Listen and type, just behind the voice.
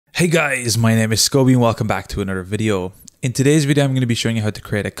Hey guys, my name is Scoby and welcome back to another video. In today's video, I'm going to be showing you how to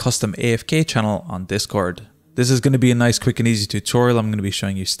create a custom AFK channel on Discord. This is going to be a nice, quick and easy tutorial. I'm going to be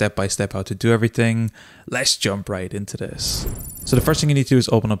showing you step by step how to do everything. Let's jump right into this. So the first thing you need to do is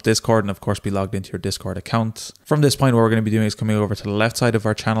open up Discord and of course be logged into your Discord account. From this point, what we're going to be doing is coming over to the left side of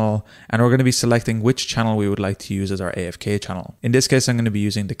our channel and we're going to be selecting which channel we would like to use as our AFK channel. In this case, I'm going to be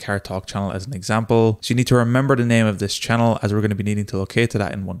using the Car Talk channel as an example. So you need to remember the name of this channel as we're going to be needing to locate to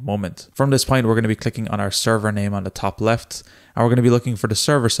that in one moment. From this point, we're going to be clicking on our server name on the top left. And we're going to be looking for the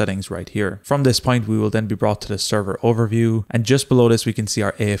server settings right here. From this point, we will then be brought to the server overview. And just below this, we can see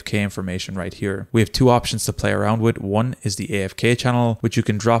our AFK information right here. We have two options to play around with. One is the AFK channel, which you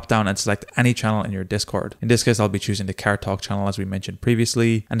can drop down and select any channel in your Discord. In this case, I'll be choosing the Car Talk channel as we mentioned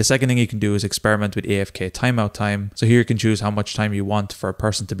previously. And the second thing you can do is experiment with AFK timeout time. So here you can choose how much time you want for a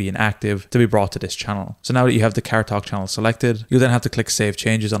person to be inactive to be brought to this channel. So now that you have the Car Talk channel selected, you'll then have to click Save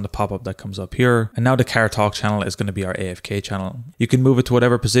Changes on the pop-up that comes up here. And now the Car Talk channel is going to be our AFK channel. You can move it to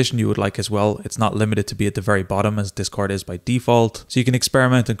whatever position you would like as well. It's not limited to be at the very bottom as Discord is by default. So you can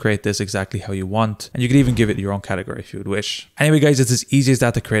experiment and create this exactly how you want. And you can even give it your own category if you would wish. Anyway guys, it's as easy as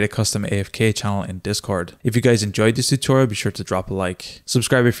that to create a custom AFK channel in Discord. If you guys enjoyed this tutorial, be sure to drop a like.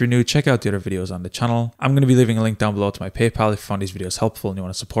 Subscribe if you're new, check out the other videos on the channel. I'm going to be leaving a link down below to my PayPal if you found these videos helpful and you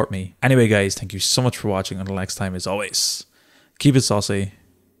want to support me. Anyway guys, thank you so much for watching. Until next time, as always, keep it saucy.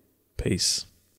 Peace.